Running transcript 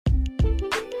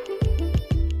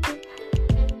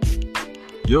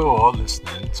You're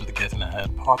listening to the Getting Ahead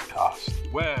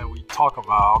podcast, where we talk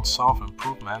about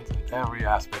self-improvement in every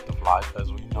aspect of life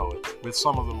as we know it, with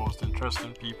some of the most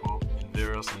interesting people in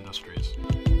various industries.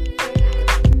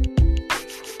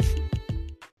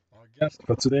 Our guest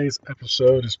for today's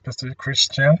episode is Mr.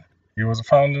 Christian. He was a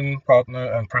founding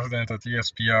partner and president at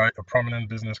ESPI, a prominent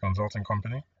business consulting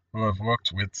company, who have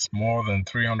worked with more than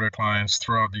 300 clients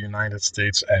throughout the United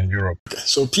States and Europe.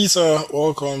 So, Peter,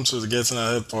 welcome to the Getting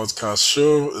Ahead podcast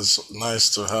show. It's nice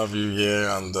to have you here,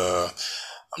 and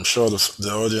I'm sure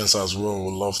the audience as well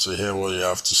would love to hear what you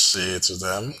have to say to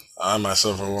them. I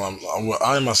myself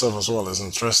as well is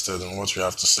interested in what you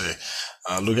have to say.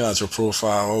 Looking at your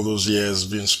profile, all those years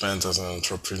being spent as an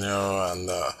entrepreneur, and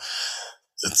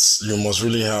you must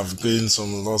really have gained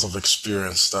some lot of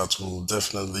experience that will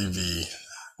definitely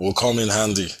will come in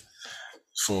handy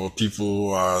for people who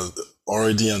are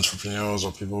already entrepreneurs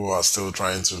or people who are still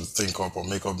trying to think up or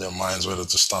make up their minds whether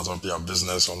to start up their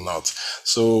business or not.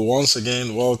 So once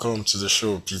again, welcome to the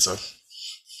show, Peter.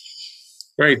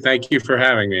 Great. Thank you for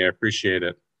having me. I appreciate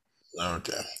it.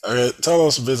 Okay. Tell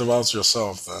us a bit about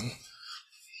yourself then.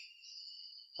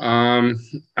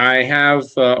 I have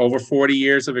over 40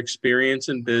 years of experience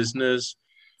in business.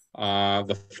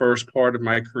 The first part of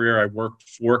my career, I worked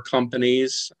for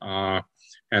companies and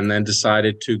then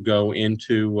decided to go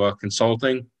into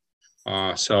consulting.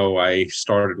 So I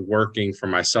started working for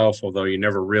myself, although you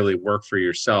never really work for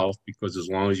yourself, because as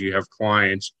long as you have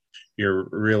clients, you're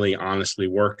really honestly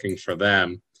working for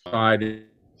them. I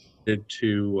decided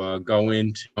to go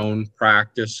into own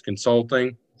practice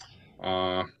consulting.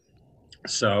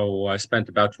 So I spent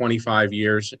about 25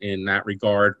 years in that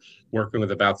regard, working with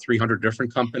about 300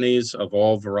 different companies of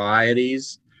all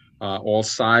varieties, all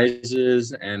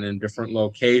sizes, and in different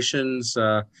locations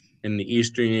in the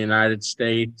eastern United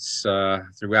States,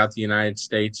 throughout the United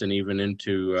States, and even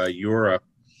into Europe.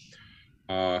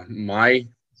 My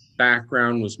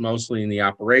background was mostly in the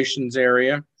operations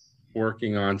area,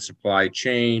 working on supply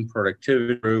chain,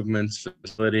 productivity improvements,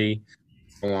 facility,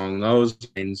 along those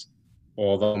lines,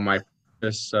 although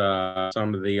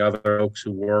some of the other folks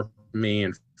who work with me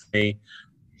and for me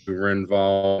who were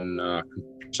involved in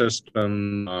computer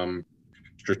system,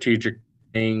 strategic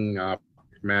planning,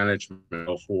 management, and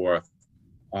so forth.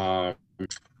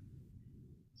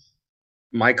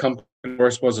 My company, of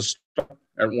course, was a startup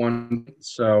at one,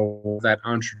 so that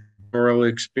entrepreneurial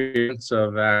experience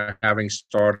of having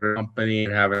started a company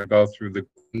and having to go through the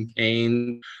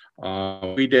campaign,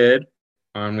 we did.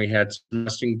 We had some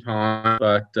investing time,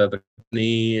 but the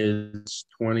company is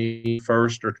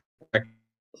 21st or 22nd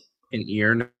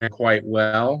year now, quite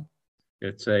well.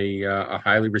 It's a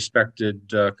highly respected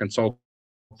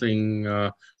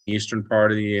consulting eastern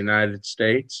part of the United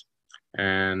States.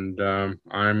 And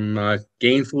I'm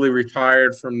gainfully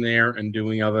retired from there and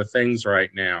doing other things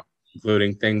right now,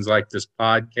 including things like this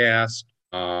podcast,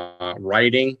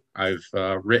 writing. I've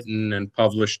written and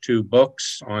published 2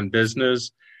 books on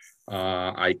business.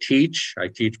 I teach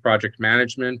project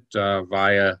management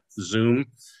via Zoom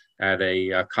at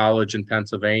a college in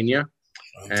Pennsylvania,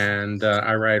 and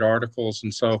I write articles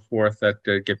and so forth that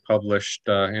get published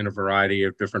in a variety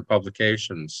of different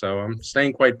publications. So I'm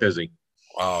staying quite busy.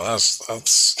 Wow,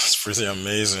 that's pretty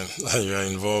amazing that you are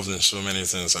involved in so many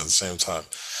things at the same time.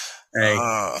 Hey.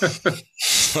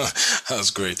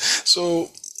 That's great. So,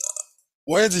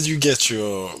 where did you get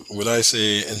your, would I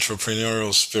say,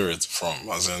 entrepreneurial spirit from?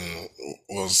 As in,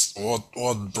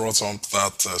 what brought on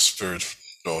that spirit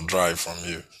or drive from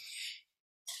you?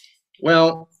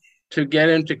 Well, to get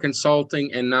into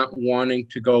consulting and not wanting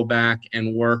to go back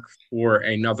and work for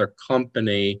another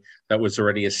company that was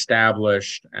already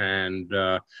established and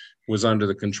was under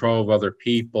the control of other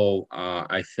people,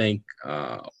 I think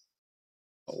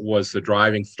was the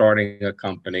driving starting a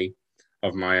company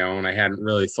of my own. I hadn't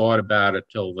really thought about it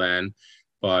till then,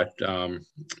 but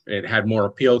it had more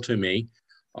appeal to me.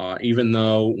 Even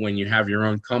though when you have your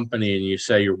own company and you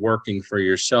say you're working for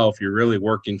yourself, you're really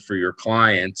working for your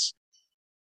clients.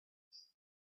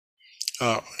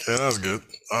 Oh, okay, that's good.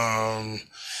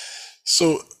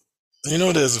 So,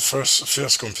 there's a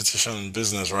fierce competition in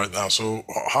business right now. So,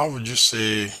 how would you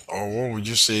say, or what would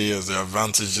you say is the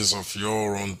advantages of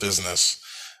your own business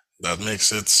that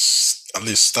makes it at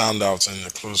least stand out in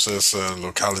the closest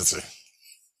locality?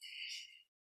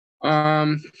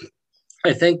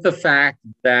 I think the fact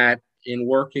that in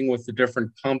working with the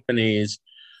different companies,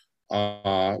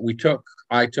 I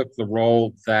took the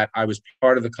role that I was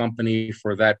part of the company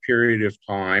for that period of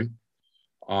time.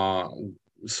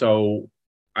 So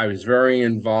I was very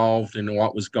involved in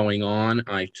what was going on.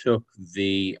 I took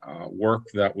the work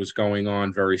that was going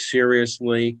on very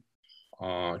seriously.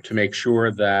 to make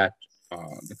sure that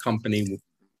the company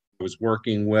I was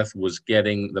working with was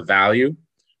getting the value,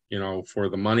 for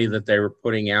the money that they were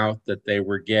putting out, that they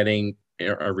were getting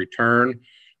a return,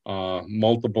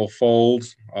 multiple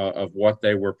folds of what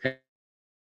they were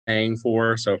paying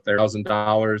for. So if they're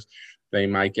 $1,000, they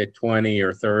might get 20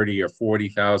 or 30 or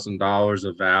 $40,000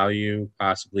 of value,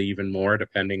 possibly even more,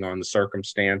 depending on the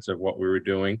circumstance of what we were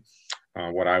doing,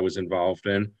 what I was involved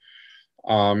in.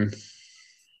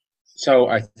 So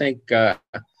I think that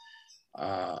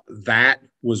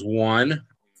was one.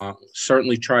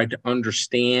 Certainly tried to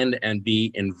understand and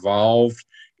be involved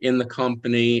in the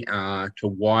company to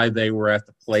why they were at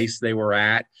the place they were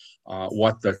at,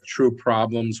 what the true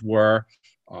problems were.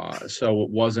 So it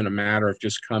wasn't a matter of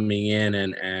just coming in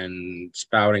and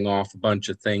spouting off a bunch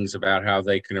of things about how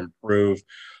they can improve,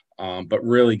 but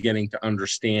really getting to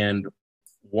understand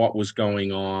what was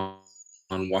going on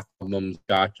what problems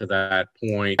got to that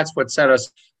point. That's what set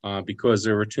us, because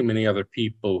there were too many other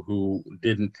people who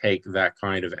didn't take that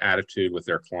kind of attitude with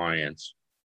their clients.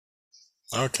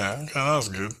 Okay, that's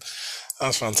good.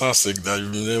 That's fantastic that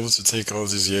you've been able to take all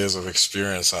these years of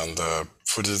experience and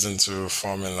put it into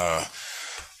forming a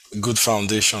good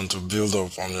foundation to build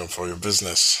up on for your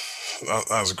business.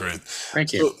 That's great.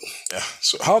 Thank you. So, yeah.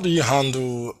 So, how do you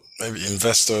handle maybe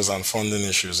investors and funding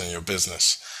issues in your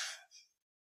business?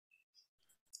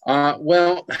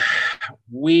 Well,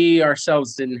 we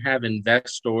ourselves didn't have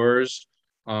investors.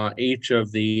 Each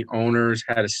of the owners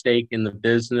had a stake in the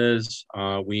business.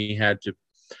 We had to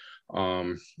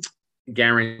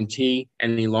guarantee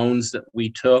any loans that we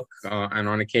took. And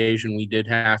on occasion, we did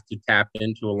have to tap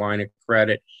into a line of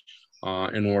credit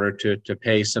in order to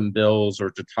pay some bills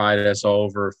or to tide us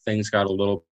over if things got a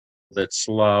little bit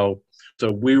slow.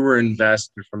 So we were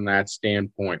invested from that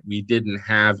standpoint. We didn't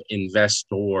have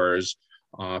investors,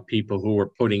 people who were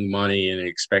putting money in and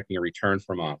expecting a return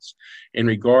from us. In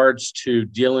regards to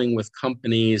dealing with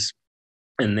companies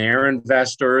and their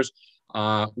investors,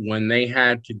 when they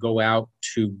had to go out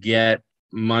to get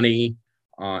money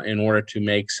in order to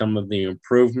make some of the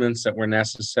improvements that were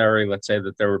necessary, let's say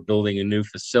that they were building a new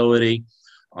facility,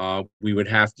 we would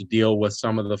have to deal with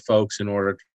some of the folks in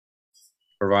order to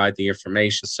provide the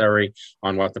information necessary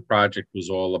on what the project was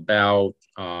all about,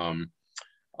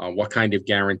 what kind of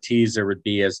guarantees there would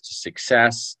be as to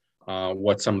success,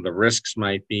 what some of the risks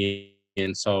might be,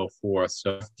 and so forth.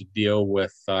 So to deal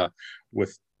with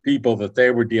people that they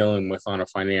were dealing with on a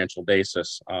financial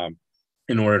basis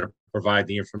in order to provide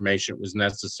the information that was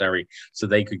necessary so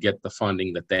they could get the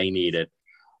funding that they needed.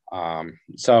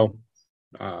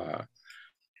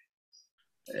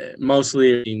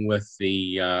 Mostly with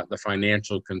the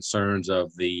financial concerns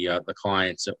of the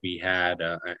clients that we had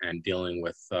and dealing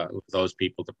with those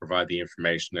people to provide the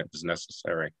information that was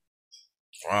necessary.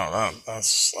 Wow,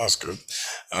 that's good.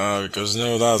 Because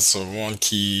that's one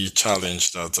key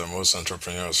challenge that most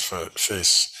entrepreneurs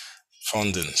face: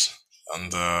 fundings.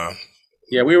 And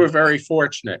yeah, we were very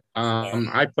fortunate.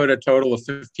 I put a total of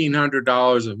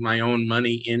 $1,500 of my own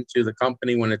money into the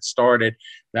company when it started.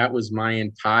 That was my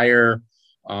entire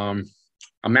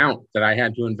amount that I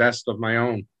had to invest of my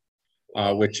own,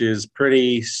 which is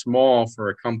pretty small for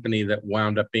a company that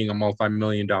wound up being a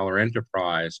multi-million-dollar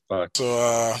enterprise. But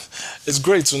so it's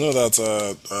great to know that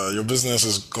your business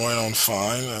is going on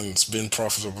fine and it's been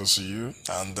profitable to you,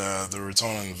 and the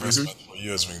return on investment for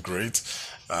you has been great.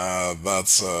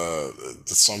 That's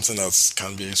something that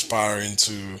can be inspiring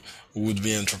to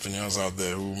would-be entrepreneurs out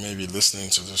there who may be listening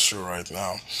to this show right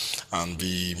now and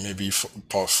be maybe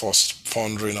first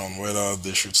pondering on whether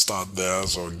they should start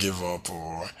theirs or give up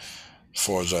or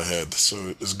forge ahead.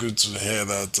 So it's good to hear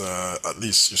that at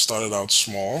least you started out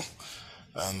small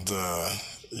and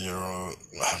you're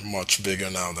much bigger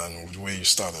now than where you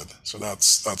started. So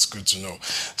that's good to know.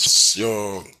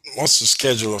 So what's the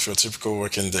schedule of your typical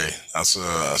working day as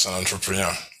an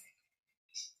entrepreneur?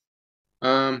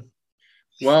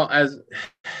 Well, as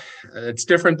it's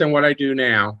different than what I do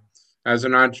now. As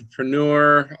an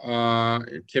entrepreneur,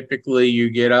 typically you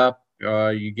get up,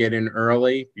 you get in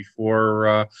early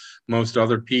before most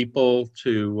other people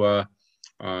to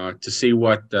see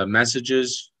what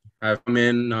messages have come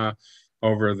in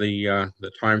over the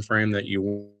time frame that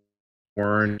you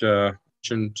weren't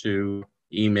to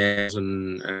emails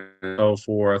and so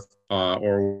forth,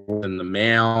 or in the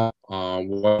mail,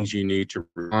 what you need to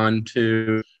respond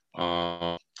to.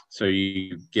 So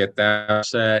you get that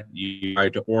set. You try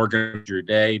to organize your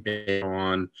day based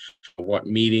on what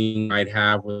meeting you might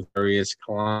have with various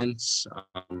clients,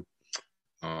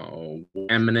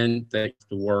 eminent that you have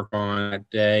to work on that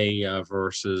day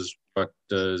versus what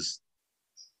does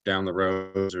down the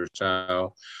road or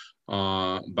so.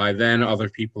 By then, other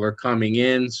people are coming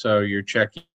in, so you're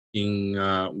checking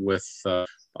with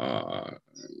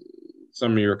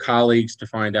some of your colleagues to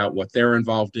find out what they're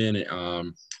involved in,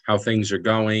 how things are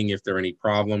going, if there are any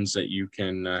problems that you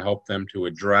can help them to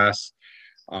address,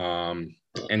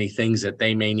 any things that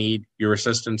they may need your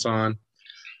assistance on.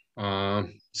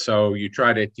 So you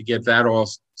try to get that all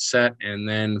set, and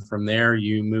then from there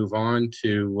you move on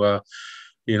to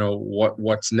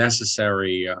what's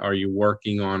necessary. Are you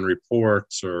working on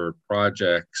reports or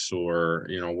projects, or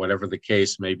whatever the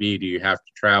case may be? Do you have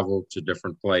to travel to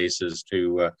different places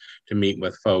to meet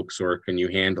with folks, or can you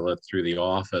handle it through the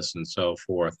office and so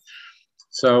forth?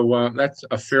 So that's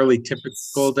a fairly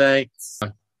typical day.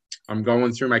 I'm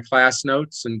going through my class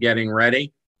notes and getting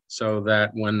ready so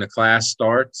that when the class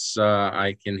starts,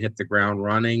 I can hit the ground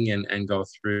running and go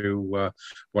through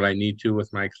what I need to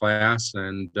with my class.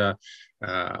 And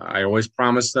I always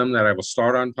promise them that I will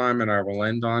start on time and I will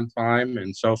end on time.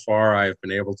 And so far, I've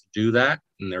been able to do that,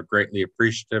 and they're greatly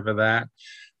appreciative of that.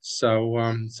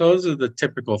 So those are the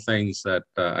typical things that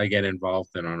I get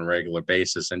involved in on a regular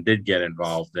basis, and did get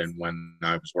involved in when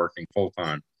I was working full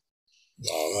time.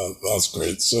 Oh, that's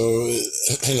great. So,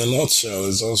 in a nutshell,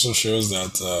 it also shows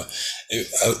that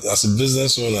as a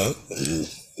business owner,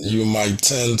 you might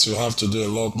tend to have to do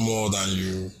a lot more than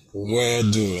you were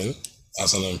doing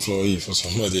as an employee for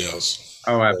somebody else.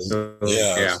 Oh, absolutely.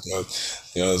 Yeah.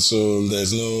 Yeah. So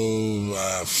there's no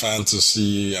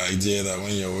fantasy idea that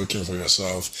when you're working for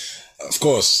yourself, of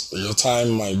course, your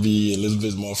time might be a little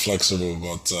bit more flexible,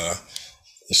 but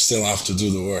you still have to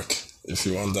do the work if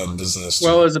you want that business.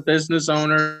 Well, as a business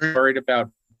owner, you're worried about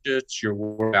budgets, you're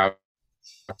worried about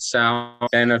salary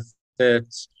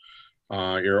benefits.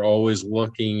 You're always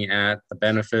looking at the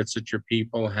benefits that your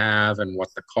people have and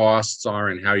what the costs are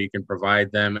and how you can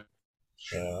provide them.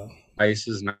 Yeah.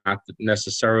 Prices, not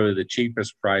necessarily the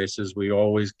cheapest prices. We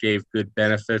always gave good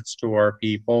benefits to our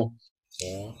people.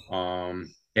 Yeah.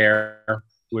 Care,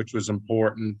 which was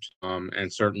important,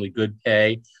 and certainly good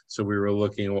pay. So we were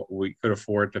looking at what we could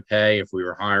afford to pay if we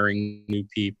were hiring new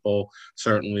people,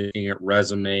 certainly looking at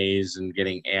resumes and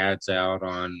getting ads out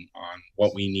on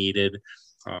what we needed,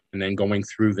 and then going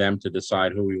through them to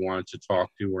decide who we wanted to talk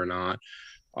to or not.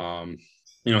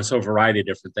 So a variety of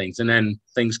different things. And then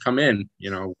things come in,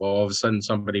 well, all of a sudden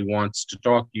somebody wants to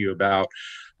talk to you about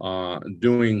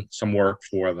doing some work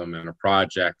for them in a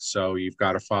project. So you've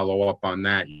got to follow up on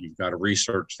that. You've got to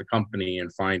research the company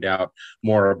and find out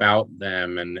more about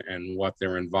them and what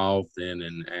they're involved in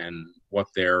and what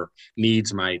their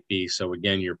needs might be. So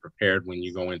again, you're prepared when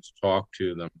you go in to talk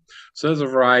to them. So there's a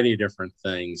variety of different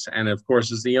things. And of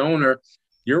course, as the owner,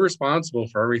 you're responsible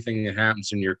for everything that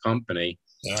happens in your company.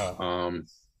 Yeah.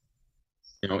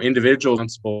 Individuals are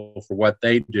responsible for what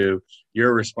they do.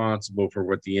 You're responsible for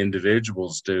what the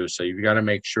individuals do. So you've got to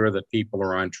make sure that people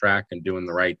are on track and doing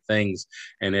the right things.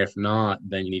 And if not,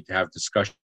 then you need to have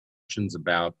discussions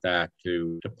about that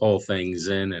to pull things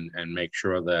in and make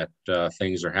sure that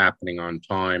things are happening on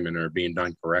time and are being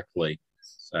done correctly.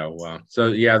 So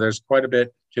yeah, there's quite a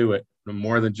bit to it.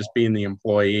 More than just being the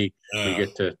employee, we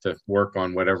get to work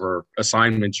on whatever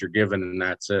assignments you're given, and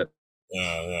that's it.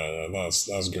 Yeah,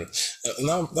 that's good.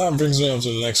 Now that brings me on to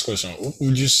the next question. What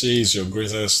would you say is your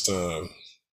greatest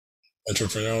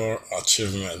entrepreneurial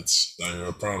achievement that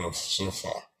you're proud of so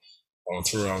far, or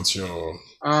throughout your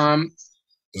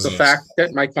the fact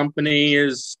that my company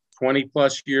is 20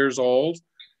 plus years old.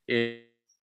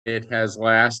 It has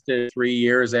lasted 3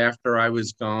 years after I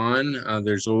was gone.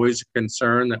 There's always a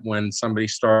concern that when somebody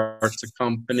starts a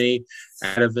company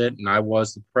out of it, and I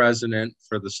was the president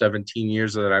for the 17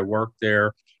 years that I worked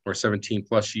there, or 17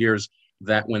 plus years,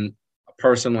 that when a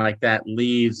person like that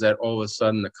leaves, that all of a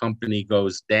sudden the company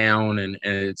goes down and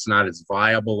it's not as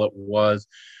viable it was.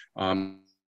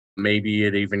 Maybe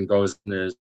it even goes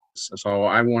as, so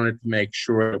I wanted to make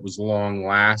sure it was long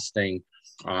lasting.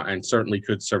 And certainly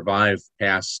could survive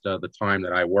past the time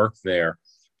that I worked there.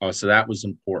 So that was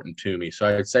important to me.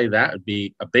 So I'd say that would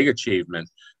be a big achievement.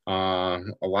 A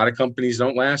lot of companies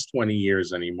don't last 20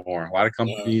 years anymore. A lot of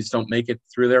companies don't make it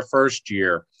through their first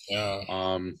year.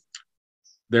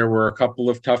 There were a couple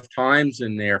of tough times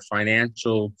in their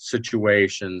financial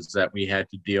situations that we had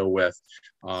to deal with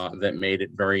that made it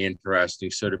very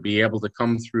interesting. So to be able to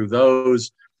come through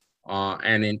those,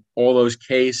 and in all those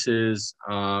cases,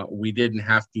 we didn't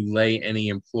have to lay any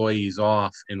employees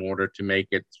off in order to make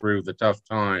it through the tough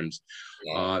times.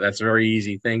 That's a very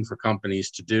easy thing for companies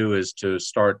to do, is to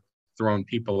start throwing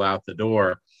people out the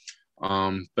door.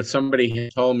 But somebody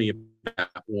had told me about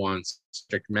once,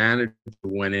 a manager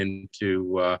went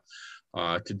into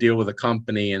to deal with a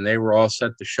company, and they were all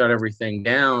set to shut everything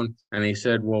down. And he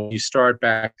said, well, you start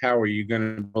back, how are you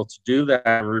going to be able to do that?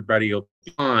 Everybody will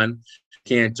be on. You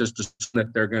can't just assume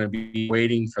that they're going to be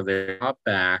waiting for their job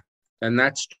back. And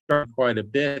that's quite a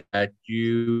bit, that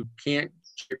you can't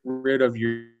get rid of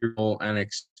your role and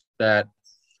expect that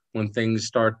when things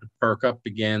start to perk up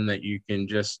again, that you can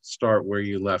just start where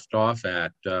you left off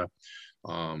at.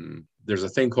 There's a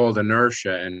thing called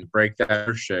inertia, and break that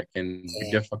inertia can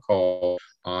be difficult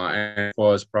and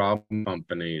cause problem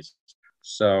companies.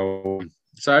 So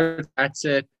that's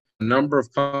it. A number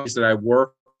of companies that I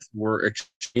worked with were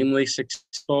extremely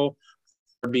successful,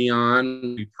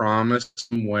 beyond we promised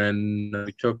when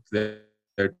we took their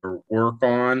work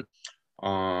on.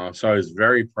 So I was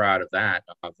very proud of that,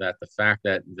 the fact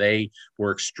that they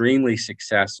were extremely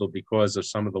successful because of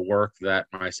some of the work that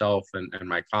myself and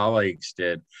my colleagues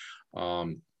did.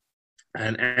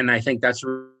 And I think that's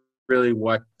really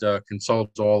what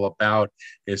Consult's all about,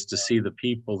 is to see the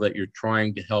people that you're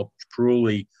trying to help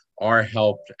truly are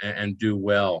helped and do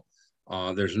well.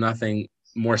 There's nothing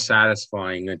more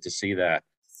satisfying than to see that.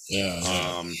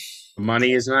 Yeah.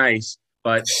 Money is nice,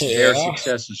 but their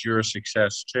success is your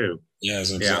success too.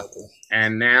 Yes, exactly. Yeah.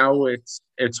 And now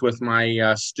it's with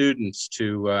my students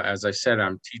to, as I said,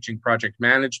 I'm teaching project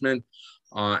management,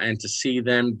 and to see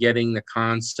them getting the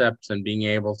concepts and being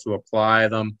able to apply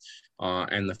them,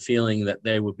 and the feeling that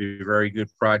they would be very good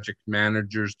project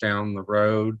managers down the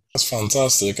road. That's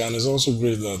fantastic. And it's also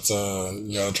great that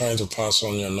you are trying to pass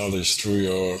on your knowledge through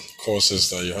your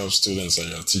courses that you have students that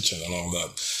you're teaching and all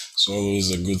that. It's always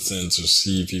a good thing to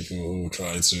see people who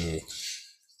try to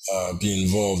be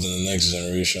involved in the next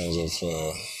generations of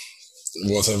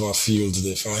whatever field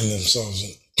they find themselves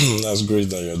in. That's great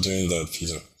that you're doing that,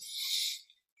 Peter.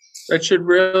 That should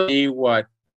really be what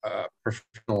a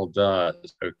professional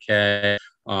does, okay?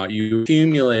 You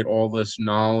accumulate all this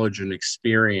knowledge and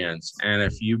experience, and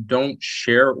if you don't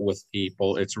share it with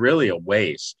people, it's really a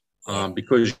waste,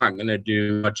 because you're not going to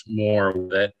do much more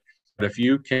with it. But if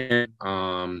you can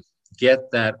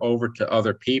get that over to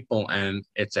other people and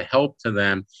it's a help to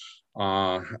them,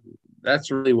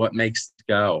 that's really what makes it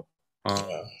go.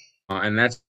 And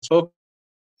that's what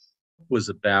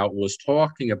was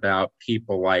talking about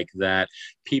people like that,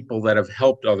 people that have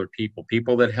helped other people,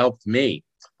 people that helped me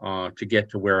to get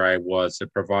to where I was,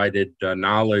 that provided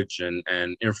knowledge and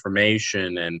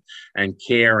information and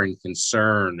care and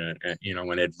concern,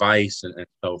 and advice and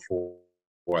so forth.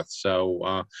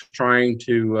 So trying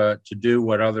to do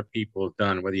what other people have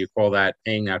done, whether you call that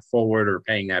paying that forward or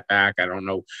paying that back, I don't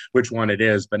know which one it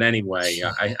is, but anyway,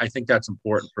 I think that's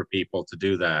important for people to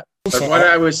do that. But what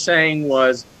I was saying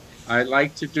was, I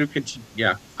like to do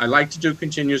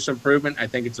continuous improvement. I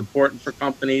think it's important for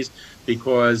companies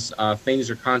because things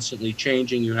are constantly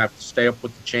changing. You have to stay up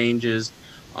with the changes.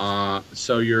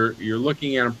 So you're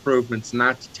looking at improvements,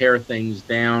 not to tear things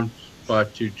down,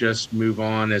 but to just move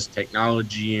on as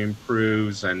technology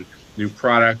improves and new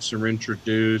products are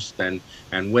introduced, and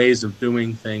ways of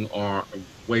doing things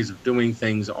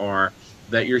are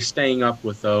that you're staying up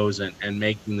with those and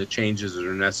making the changes that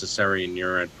are necessary in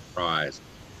your enterprise.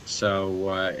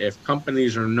 So if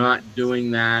companies are not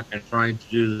doing that and trying to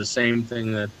do the same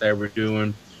thing that they were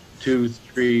doing 2,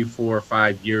 3, 4,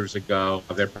 5 years ago,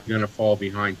 they're going to fall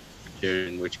behind,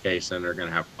 in which case then they're going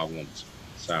to have problems.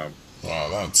 So. Wow,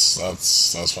 that's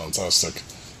fantastic.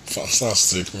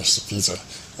 Fantastic, Mr. Peter.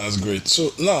 That's great.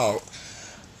 So now,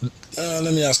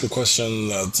 let me ask a question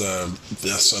that,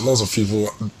 yes, a lot of people,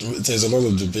 there's a lot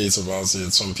of debate about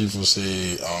it. Some people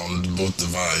say both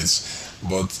divides,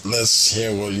 but let's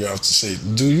hear what you have to say.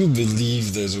 Do you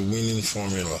believe there's a winning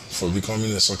formula for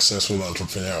becoming a successful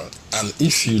entrepreneur? And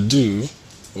if you do,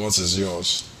 what is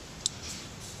yours?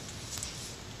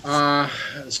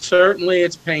 Certainly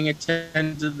it's paying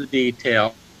attention to the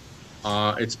detail.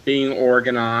 It's being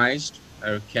organized.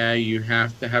 Okay, you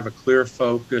have to have a clear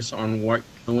focus on what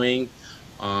you're doing.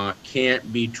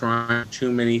 Can't be trying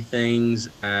too many things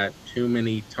at too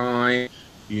many times.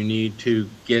 You need to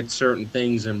get certain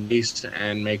things in place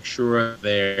and make sure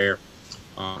they're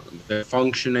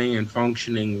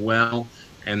functioning well,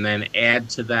 and then add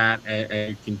to that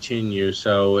and continue.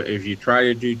 So if you try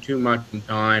to do too much in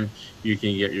time, you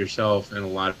can get yourself in a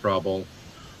lot of trouble.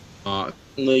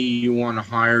 Certainly you want to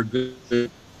hire good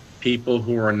people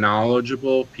who are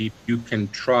knowledgeable, people you can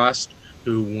trust,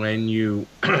 who when you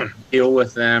deal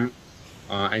with them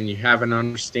and you have an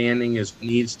understanding as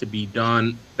needs to be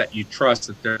done, that you trust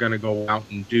that they're going to go out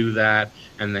and do that,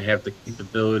 and they have the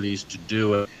capabilities to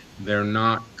do it. They're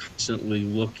not constantly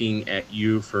looking at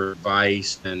you for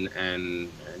advice and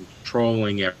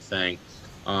controlling everything,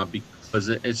 because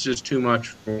it's just too much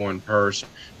for one person.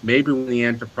 Maybe when the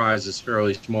enterprise is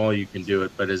fairly small, you can do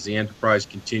it, but as the enterprise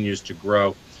continues to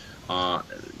grow,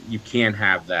 you can't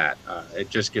have that. It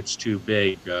just gets too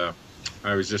big.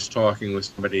 I was just talking with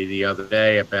somebody the other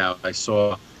day about, I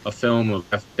saw a film of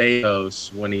Jeff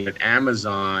Bezos when he had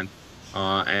Amazon,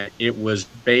 and it was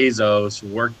Bezos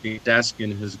working at desk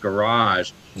in his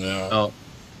garage. Yeah. Well,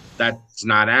 that's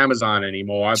not Amazon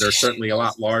anymore. They're certainly a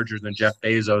lot larger than Jeff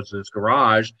Bezos's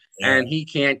garage, and he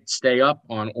can't stay up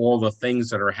on all the things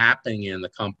that are happening in the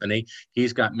company.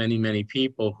 He's got many, many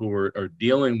people who are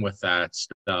dealing with that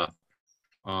stuff.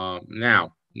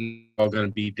 Now, we're all going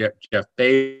to be Jeff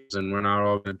Bezos, and we're not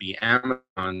all going to be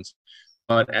Amazons.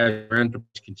 But as your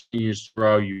enterprise continues to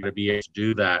grow, you got to be able to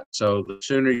do that. So the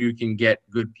sooner you can get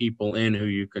good people in who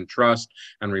you can trust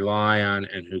and rely on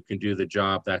and who can do the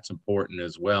job, that's important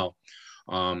as well.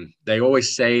 They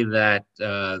always say that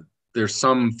there's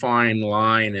some fine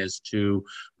line as to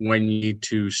when you need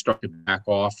to start to back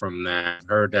off from that. I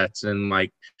heard that's in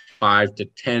like $5 to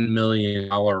 $10 million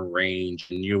range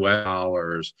in US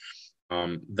dollars.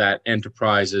 That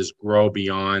enterprises grow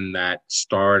beyond that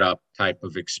startup type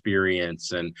of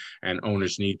experience, and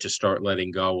owners need to start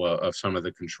letting go of some of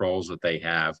the controls that they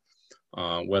have,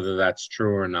 whether that's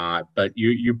true or not. But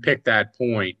you pick that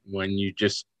point when you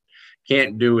just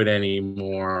can't do it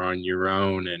anymore on your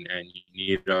own, and you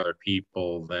need other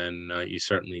people, then you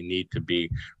certainly need to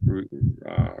be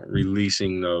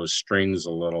releasing those strings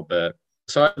a little bit.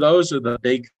 So those are the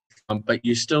big, but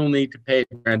you still need to pay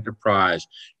your enterprise.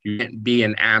 You can't be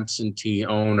an absentee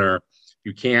owner.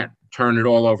 You can't turn it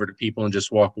all over to people and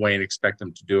just walk away and expect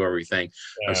them to do everything.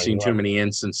 I've seen too many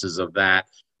instances of that,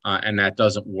 and that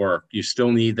doesn't work. You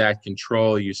still need that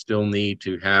control. You still need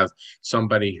to have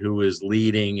somebody who is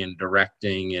leading and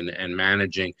directing and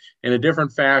managing in a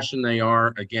different fashion they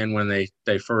are, again, when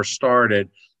they first started,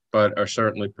 but are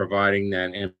certainly providing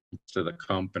that input to the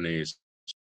companies.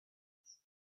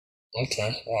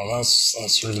 Okay, well,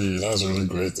 that's really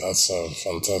great. That's a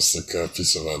fantastic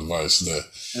piece of advice there.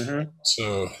 Mm-hmm.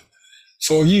 So,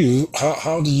 for you,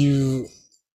 how do you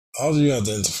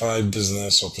identify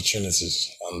business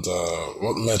opportunities, and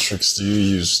what metrics do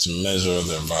you use to measure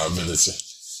their viability?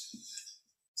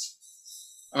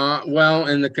 Well,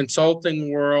 in the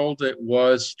consulting world, it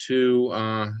was to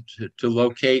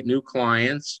locate new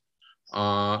clients.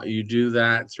 You do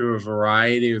that through a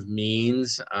variety of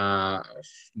means.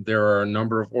 There are a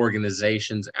number of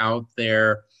organizations out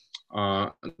there,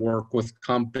 work with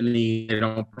companies. They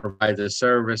don't provide the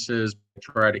services,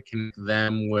 try to connect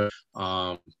them with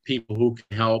people who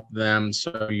can help them.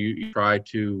 So you try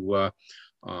to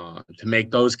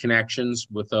make those connections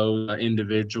with those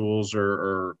individuals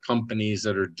or companies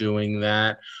that are doing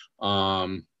that.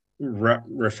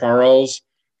 Referrals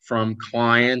from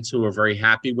clients who are very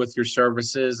happy with your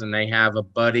services, and they have a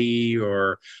buddy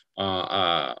or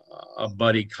a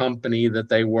buddy company that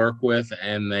they work with,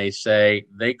 and they say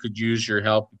they could use your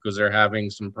help because they're having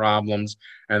some problems,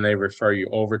 and they refer you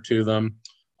over to them.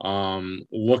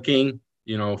 Looking,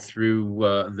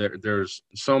 through there's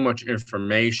so much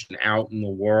information out in the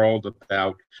world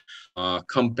about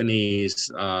companies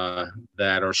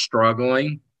that are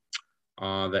struggling,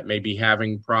 that may be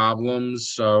having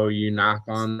problems. So you knock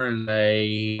on there and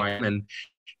say, and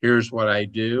here's what I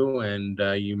do, and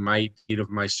you might need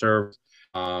of my service.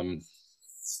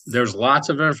 There's lots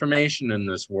of information in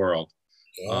this world.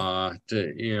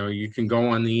 You can go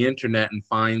on the internet and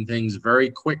find things very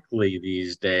quickly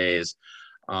these days.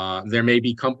 There may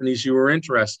be companies you are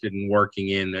interested in working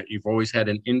in that you've always had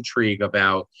an intrigue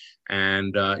about,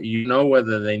 and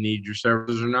whether they need your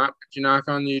services or not, but you knock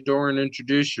on your door and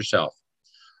introduce yourself.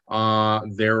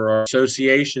 There are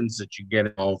associations that you get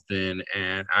involved in,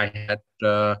 and I had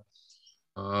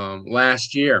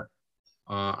last year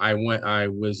I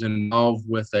was involved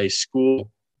with a school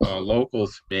local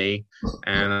to me,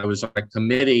 and I was on a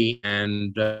committee,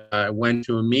 and I went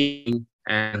to a meeting,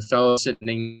 and a fellow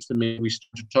sitting next to me, we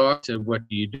started to talk. To what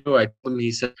do you do? I told him.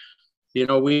 He said,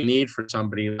 we need for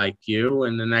somebody like you.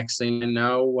 And the next thing you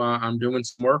know, I'm doing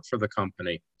some work for the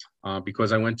company.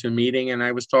 Because I went to a meeting and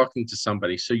I was talking to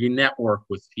somebody. So you network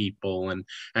with people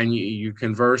and you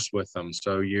converse with them.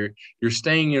 So you're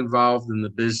staying involved in the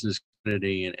business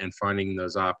community and finding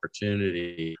those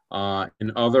opportunities.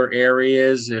 In other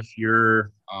areas, if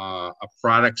you're a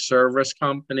product service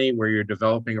company where you're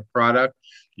developing a product,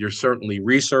 you're certainly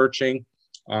researching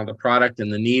the product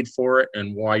and the need for it,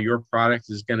 and why your product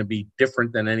is going to be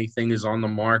different than anything is on the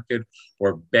market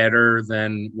or better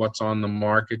than what's on the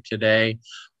market today.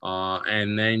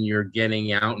 And then you're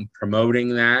getting out and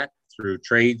promoting that through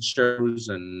trade shows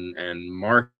and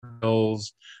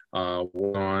markets,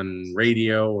 on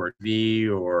radio or TV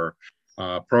or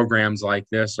programs like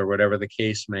this or whatever the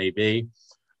case may be.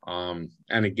 And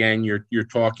again, you're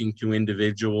talking to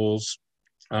individuals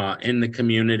in the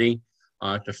community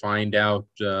to find out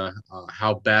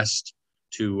how best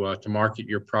to market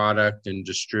your product and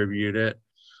distribute it.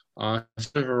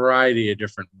 It's a variety of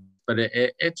different, but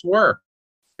it's work.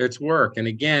 It's work. And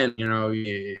again,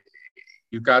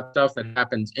 you've got stuff that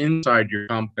happens inside your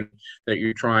company that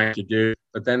you're trying to do,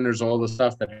 but then there's all the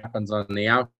stuff that happens on the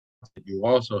outside that you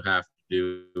also have to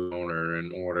do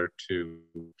in order to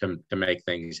make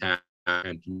things happen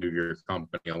and to move your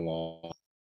company along.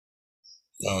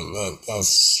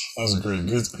 That's great.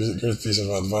 Good piece of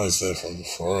advice there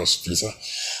for us, Peter.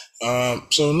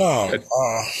 So now,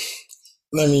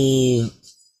 let me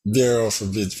veer off a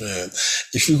bit, man.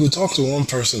 If you could talk to one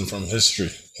person from history,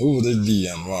 who would it be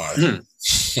and why?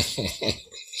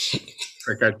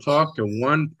 I could talk to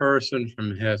one person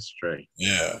from history.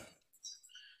 Yeah.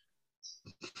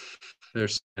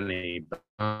 There's any.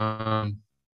 I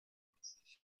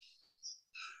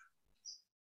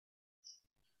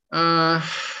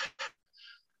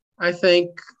think,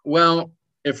 well,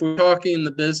 if we're talking in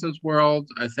the business world,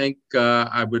 I think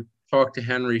I would talk to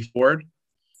Henry Ford,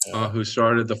 who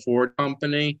started the Ford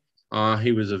Company.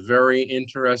 He was a very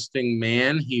interesting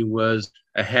man. He was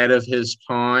ahead of his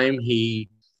time. He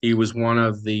was one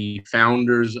of the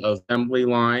founders of assembly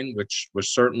line, which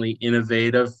was certainly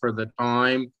innovative for the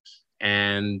time,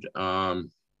 and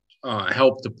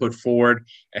helped to put Ford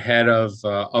ahead of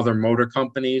other motor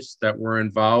companies that were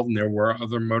involved. And there were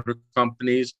other motor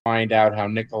companies. Find out how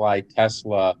Nikola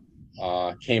Tesla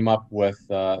came up with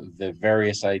the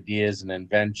various ideas and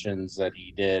inventions that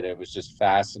he did. It was just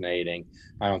fascinating.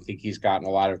 I don't think he's gotten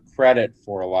a lot of credit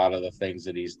for a lot of the things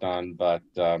that he's done, but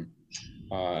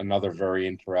another very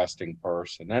interesting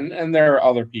person. And there are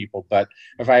other people, but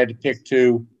if I had to pick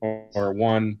two or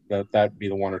one, that'd be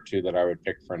the one or two that I would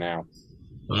pick for now.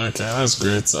 Okay, that's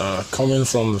great. Coming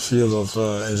from the field of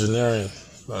engineering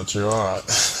that you are.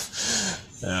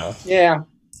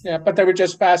 Yeah, but they were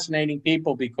just fascinating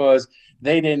people because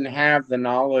they didn't have the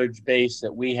knowledge base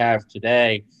that we have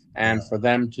today. And for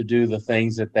them to do the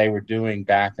things that they were doing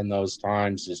back in those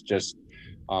times is just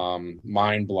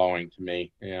mind-blowing to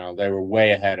me. They were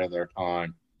way ahead of their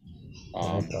time.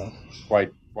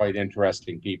 Quite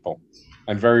interesting people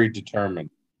and very determined.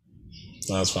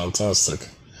 That's fantastic.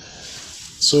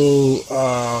 So,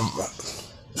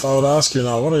 if I would ask you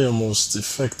now, what are your most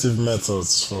effective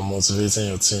methods for motivating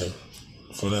your team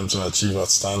for them to achieve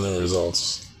outstanding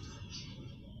results?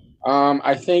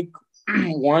 I think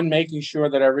one, making sure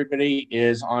that everybody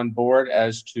is on board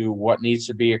as to what needs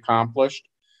to be accomplished.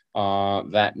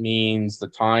 That means the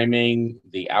timing,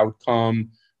 the outcome,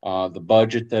 the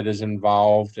budget that is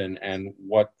involved, and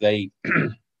what they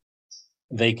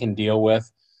can deal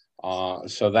with.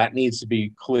 So that needs to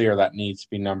be clear. That needs to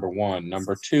be number one.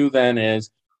 Number two then is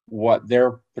what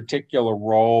their particular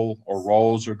role or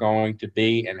roles are going to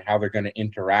be and how they're going to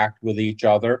interact with each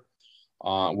other,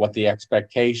 what the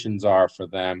expectations are for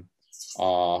them.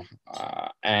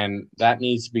 And that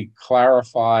needs to be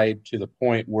clarified to the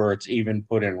point where it's even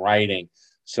put in writing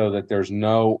so that there's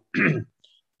no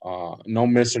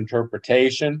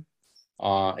misinterpretation.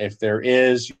 If there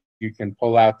is, you can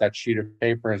pull out that sheet of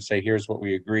paper and say, here's what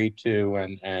we agreed to.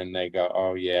 And they go,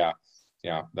 oh yeah,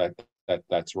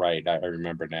 that's right. I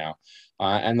remember now.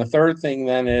 And the third thing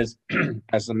then is,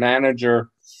 as the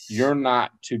manager, you're not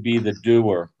to be the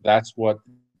doer. That's what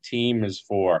the team is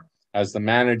for. As the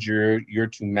manager, you're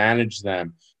to manage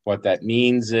them. What that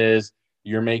means is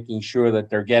you're making sure that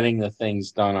they're getting the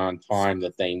things done on time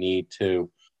that they need to,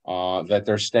 that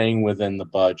they're staying within the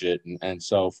budget and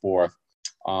so forth.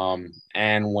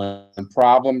 And when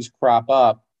problems crop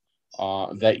up,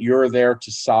 that you're there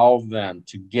to solve them,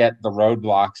 to get the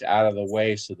roadblocks out of the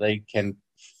way so they can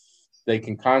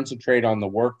concentrate on the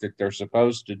work that they're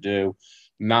supposed to do,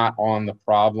 not on the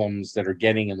problems that are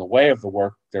getting in the way of the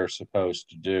work they're supposed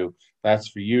to do. That's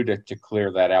for you to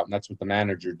clear that out. And that's what the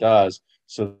manager does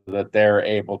so that they're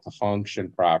able to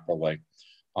function properly.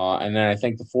 And then I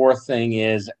think the fourth thing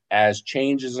is, as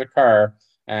changes occur,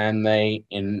 and they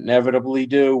inevitably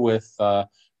do with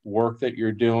work that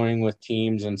you're doing with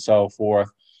teams and so forth,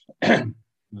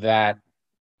 that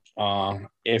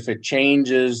if it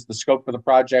changes the scope of the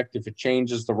project, if it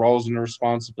changes the roles and the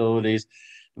responsibilities,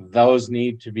 those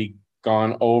need to be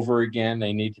gone over again.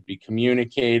 They need to be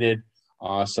communicated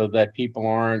so that people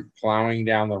aren't plowing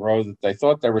down the road that they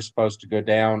thought they were supposed to go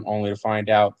down, only to find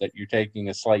out that you're taking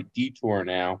a slight detour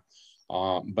now.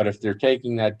 But if they're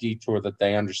taking that detour, that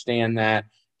they understand that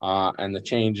and the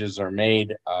changes are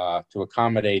made to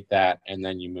accommodate that, and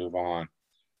then you move on.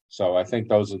 So I think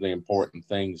those are the important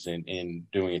things in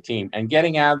doing a team and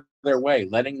getting out of their way,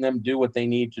 letting them do what they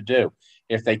need to do.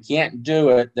 If they can't do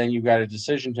it, then you've got a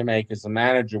decision to make as the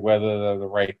manager, whether they're the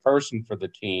right person for the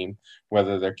team,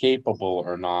 whether they're capable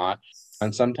or not.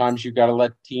 And sometimes you've got to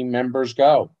let team members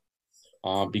go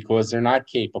because they're not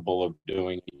capable of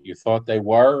doing it. You thought they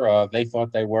were,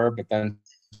 but then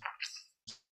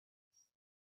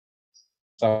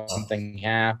something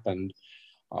happened.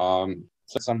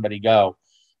 So somebody go,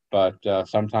 but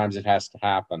sometimes it has to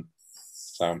happen.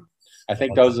 So I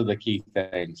think those are the key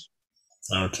things.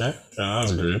 Okay,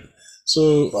 that's great.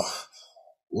 So,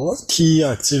 what key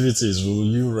activities will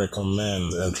you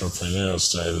recommend entrepreneurs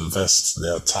to invest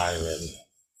their time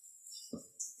in?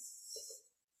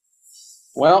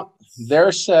 Well,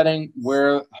 they're setting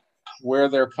where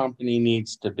their company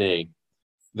needs to be.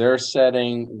 They're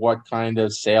setting what kind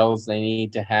of sales they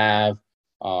need to have,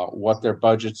 what their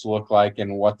budgets look like,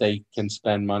 and what they can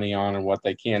spend money on and what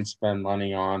they can't spend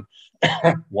money on,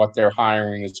 what their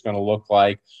hiring is going to look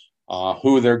like,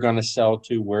 who they're going to sell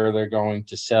to, where they're going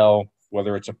to sell,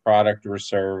 whether it's a product or a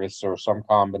service or some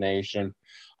combination,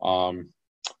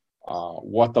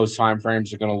 what those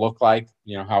timeframes are going to look like,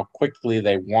 how quickly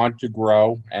they want to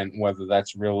grow and whether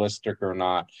that's realistic or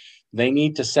not. They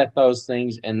need to set those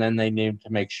things, and then they need to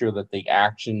make sure that the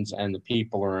actions and the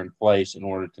people are in place in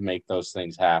order to make those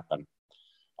things happen.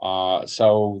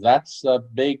 So that's a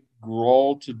big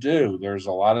role to do. There's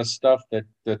a lot of stuff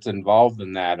that's involved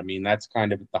in that. I mean, that's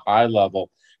kind of at the high level,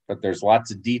 but there's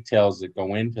lots of details that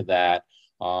go into that.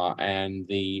 And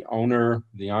the owner,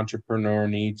 the entrepreneur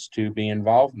needs to be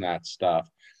involved in that stuff.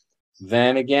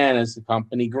 Then again, as the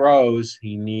company grows,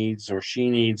 he needs or she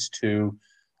needs to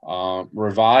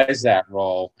revise that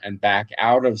role and back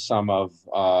out of some of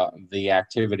the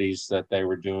activities that they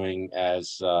were doing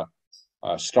as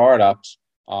startups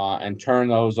and turn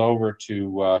those over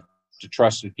to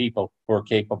trusted people who are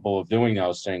capable of doing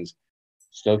those things.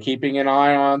 Still keeping an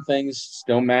eye on things,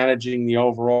 still managing the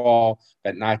overall,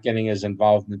 but not getting as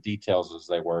involved in the details as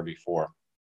they were before.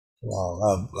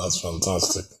 Wow, that's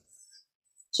fantastic.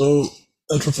 So,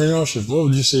 entrepreneurship, what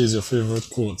would you say is your favorite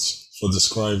quote for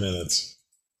describing it?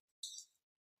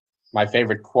 My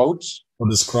favorite quotes? For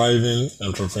describing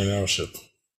entrepreneurship.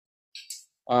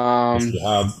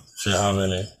 If you have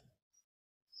any.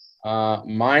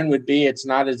 Mine would be, it's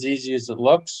not as easy as it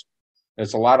looks.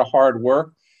 There's a lot of hard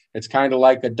work. It's kind of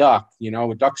like a duck,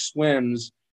 a duck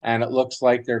swims and it looks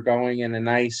like they're going in a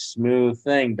nice smooth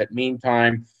thing. But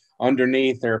meantime,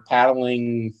 underneath they're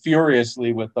paddling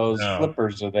furiously with those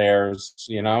flippers of theirs,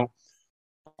 So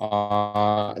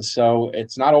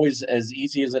it's not always as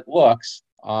easy as it looks.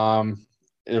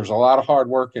 There's a lot of hard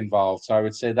work involved. So I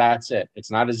would say that's it.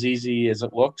 It's not as easy as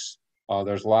it looks.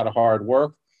 There's a lot of hard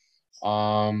work.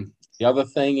 The other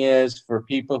thing is for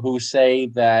people who say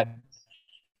that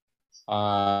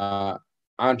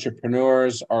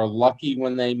entrepreneurs are lucky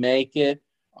when they make it.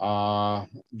 There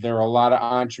are a lot of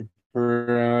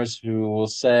entrepreneurs who will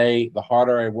say the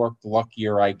harder I work, the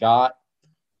luckier I got.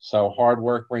 So hard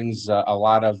work brings a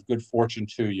lot of good fortune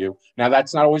to you. Now,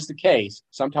 that's not always the case.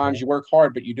 Sometimes you work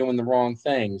hard, but you're doing the wrong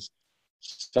things.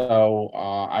 So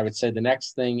I would say the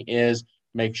next thing is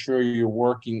make sure you're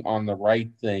working on the right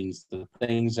things, the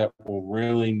things that will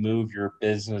really move your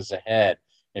business ahead.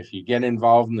 If you get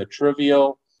involved in the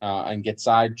trivial and get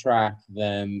sidetracked,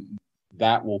 then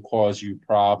that will cause you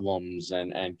problems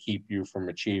and keep you from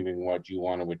achieving what you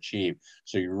want to achieve.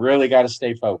 So you really got to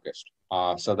stay focused.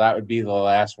 So that would be the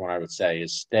last one I would say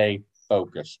is stay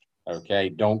focused. Okay.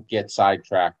 Don't get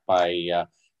sidetracked by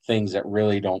things that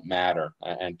really don't matter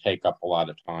and take up a lot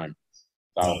of time.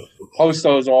 So post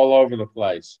those all over the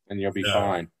place and you'll be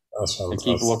fine. And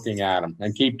keep looking at them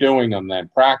and keep doing them then.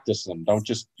 Practice them. Don't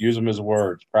just use them as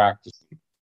words. Practice them.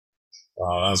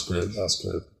 Wow, that's great. That's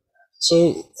great.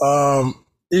 So,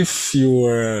 if you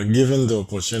were given the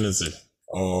opportunity,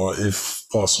 or if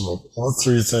possible, what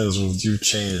 3 things would you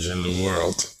change in the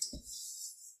world?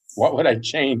 What would I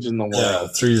change in the world? Yeah,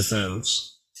 3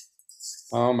 things.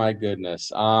 Oh, my goodness.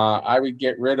 I would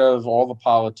get rid of all the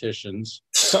politicians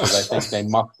because I think they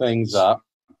muck things up.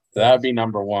 That would be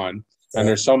number one. And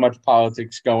there's so much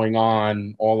politics going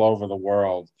on all over the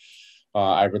world.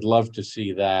 I would love to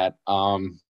see that. So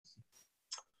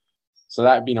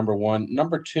that would be number one.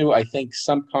 Number two, I think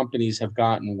some companies have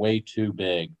gotten way too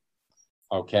big.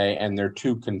 Okay. And they're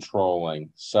too controlling.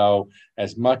 So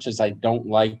as much as I don't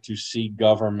like to see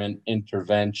government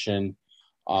intervention,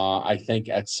 I think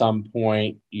at some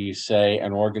point you say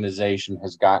an organization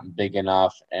has gotten big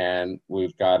enough and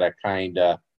we've got to kind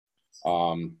of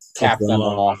cap them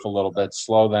off a little bit,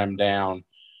 slow them down,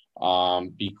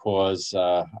 because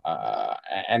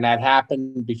and that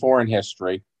happened before in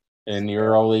history. In the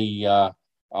early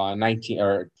 19th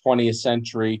or 20th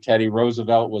century, Teddy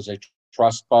Roosevelt was a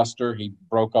trust buster. He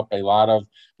broke up a lot of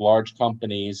large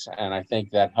companies, and I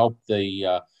think that helped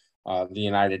the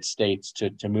United States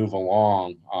to move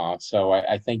along. So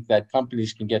I think that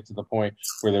companies can get to the point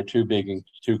where they're too big and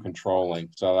too controlling.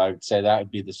 So I would say that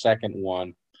would be the second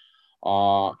one.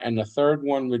 And the third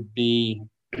one would be,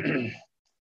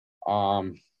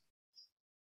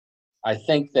 I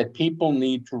think that people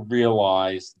need to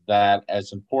realize that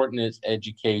as important as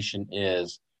education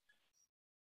is,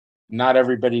 not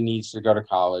everybody needs to go to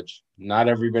college. Not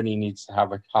everybody needs to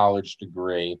have a college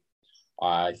degree.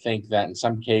 I think that in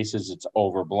some cases it's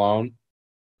overblown,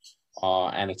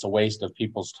 and it's a waste of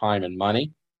people's time and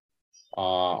money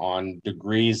on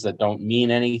degrees that don't mean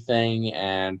anything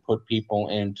and put people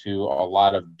into a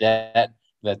lot of debt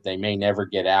that they may never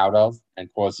get out of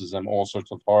and causes them all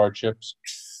sorts of hardships.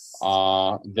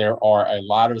 There are a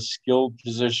lot of skilled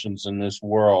positions in this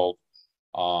world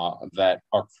that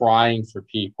are crying for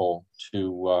people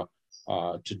to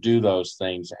do those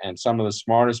things. And some of the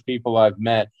smartest people I've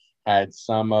met had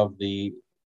some of the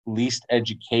least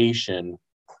education,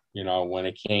 when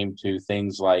it came to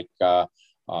things like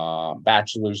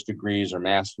bachelor's degrees or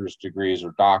master's degrees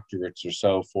or doctorates or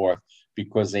so forth,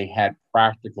 because they had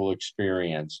practical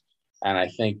experience. And I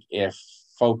think if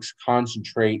folks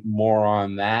concentrate more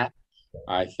on that,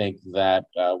 I think that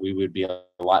we would be a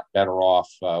lot better off.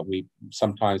 We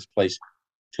sometimes place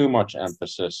too much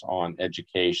emphasis on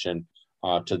education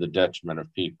to the detriment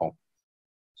of people.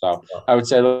 So I would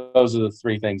say those are the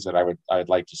three things that I'd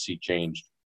like to see changed.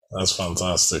 That's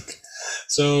fantastic.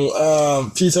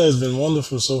 So, Peter, it's been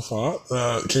wonderful so far.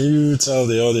 Can you tell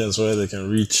the audience where they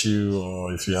can reach you,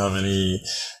 or if you have any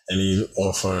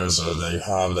offers or that you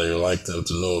have that you'd like them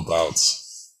to know about?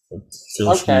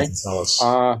 Feel free to tell us.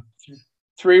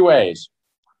 3 ways.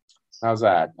 How's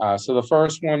that? So the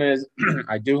first one is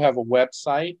I do have a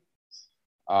website.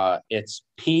 It's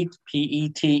Pete,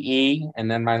 P-E-T-E, and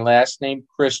then my last name,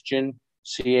 Christian,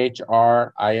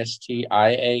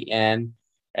 C-H-R-I-S-T-I-A-N,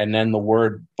 and then the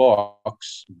word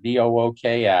books,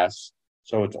 B-O-O-K-S.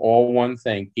 So it's all one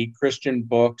thing,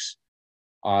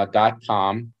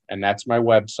 PeteChristianBooks.com, and that's my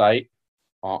website.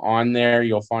 On there,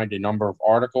 you'll find a number of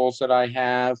articles that I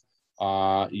have.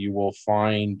 You will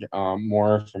find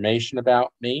more information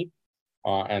about me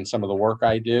and some of the work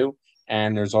I do.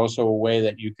 And there's also a way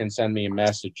that you can send me a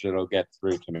message that'll get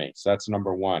through to me. So that's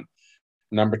number one.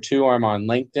 Number two, I'm on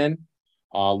LinkedIn.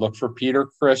 Look for Peter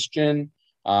Christian.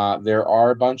 There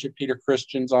are a bunch of Peter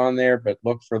Christians on there, but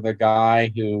look for the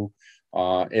guy who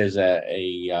is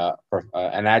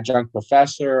an adjunct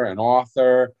professor, an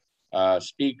author,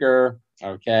 speaker.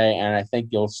 Okay. And I think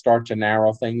you'll start to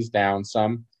narrow things down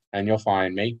some, and you'll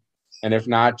find me. And if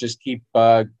not, just keep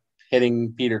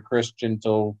hitting Peter Christian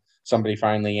till somebody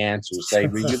finally answers. Say,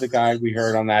 were you the guy we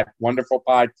heard on that wonderful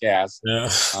podcast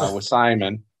with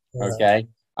Simon? Yeah. Okay.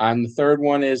 And the third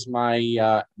one is my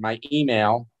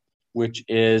email, which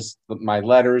is my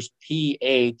letters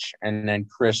PH and then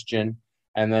Christian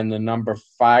and then the number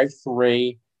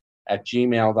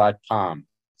 53@gmail.com.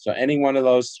 So any one of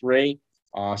those three,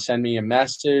 send me a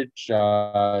message.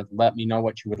 Let me know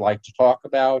what you would like to talk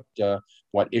about,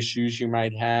 what issues you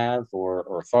might have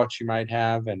or thoughts you might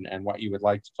have, and what you would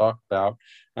like to talk about,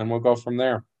 and we'll go from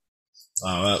there.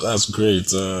 That's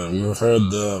great. We've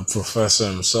heard the professor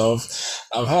himself.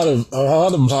 I've had a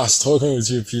blast talking with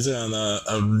you, Peter, and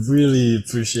I really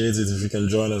appreciate it if you can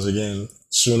join us again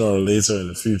sooner or later in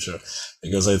the future,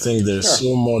 because I think there's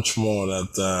so much more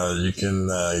that you can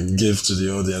give to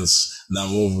the audience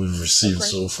than what we've received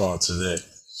so far today.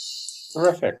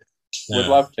 Terrific. Would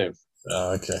love to.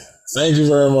 Okay. Thank you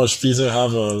very much, Peter.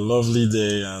 Have a lovely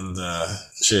day and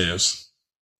cheers.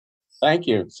 Thank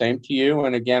you. Same to you.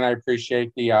 And again, I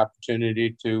appreciate the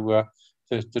opportunity to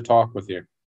talk with you.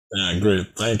 Yeah,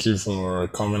 great. Thank you for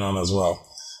coming on as well.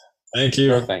 Thank you.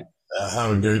 Sure thing.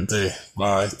 Have a great day.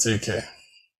 Bye. Take care.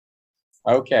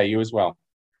 Okay, you as well.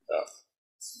 Yeah.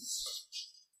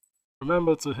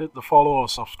 Remember to hit the follow or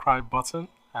subscribe button,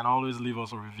 and always leave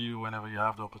us a review whenever you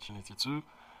have the opportunity to.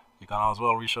 You can as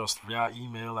well reach us via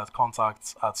email at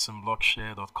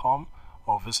contacts@symblockshare.com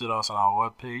or visit us on our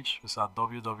webpage. It's at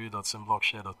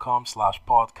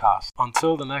www.symblockshare.com/podcast.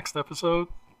 Until the next episode,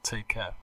 take care.